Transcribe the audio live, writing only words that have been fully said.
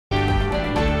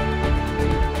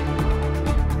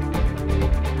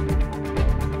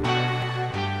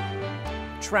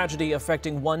tragedy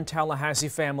affecting one Tallahassee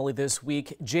family this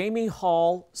week. Jamie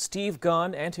Hall, Steve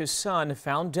Gunn, and his son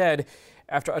found dead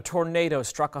after a tornado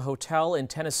struck a hotel in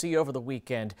Tennessee over the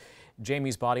weekend.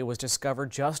 Jamie's body was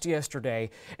discovered just yesterday,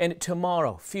 and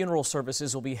tomorrow funeral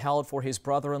services will be held for his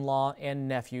brother-in-law and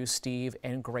nephew, Steve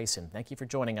and Grayson. Thank you for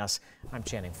joining us. I'm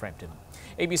Channing Frampton.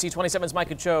 ABC 27's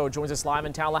Micah Cho joins us live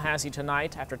in Tallahassee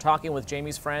tonight after talking with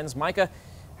Jamie's friends. Micah,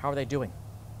 how are they doing?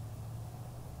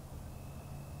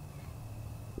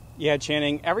 Yeah,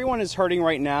 Channing, everyone is hurting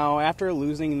right now after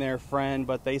losing their friend,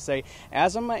 but they say,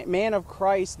 as a man of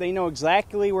Christ, they know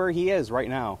exactly where he is right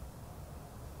now.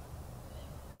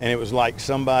 And it was like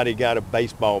somebody got a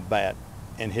baseball bat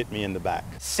and hit me in the back.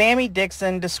 Sammy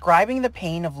Dixon describing the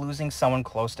pain of losing someone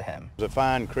close to him. He was a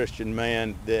fine Christian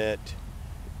man that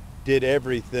did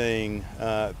everything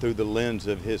through the lens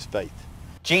of his faith.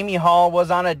 Jamie Hall was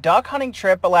on a duck hunting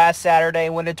trip last Saturday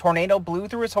when a tornado blew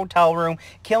through his hotel room,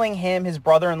 killing him, his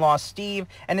brother-in-law Steve,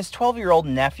 and his 12-year-old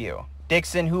nephew.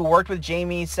 Dixon, who worked with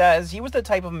Jamie, says he was the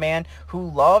type of man who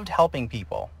loved helping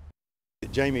people.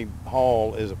 Jamie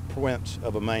Hall is a prince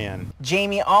of a man.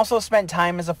 Jamie also spent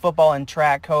time as a football and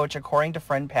track coach, according to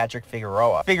friend Patrick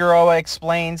Figueroa. Figueroa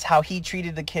explains how he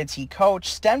treated the kids he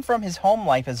coached stemmed from his home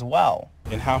life as well.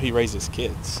 And how he raised his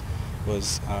kids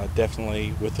was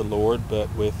definitely with the Lord, but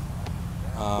with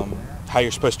how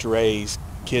you're supposed to raise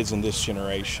kids in this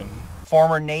generation.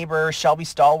 Former neighbor Shelby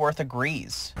Stallworth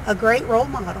agrees. A great role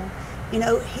model. You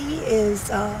know, he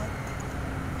is,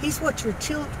 he's what your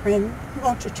children, you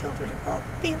want your children to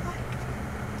be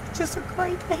like. Just a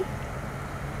great man.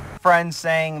 Friends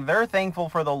saying they're thankful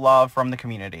for the love from the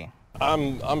community.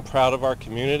 I'm proud of our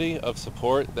community of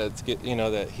support that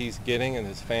he's getting and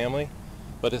his family,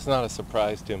 but it's not a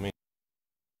surprise to me.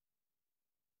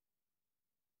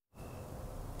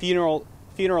 Funeral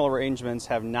arrangements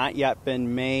have not yet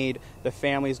been made. The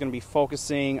family is going to be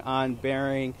focusing on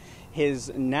burying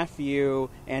his nephew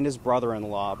and his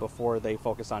brother-in-law before they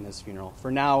focus on his funeral.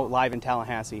 For now, live in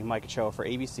Tallahassee, Micah Cho for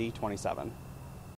ABC 27.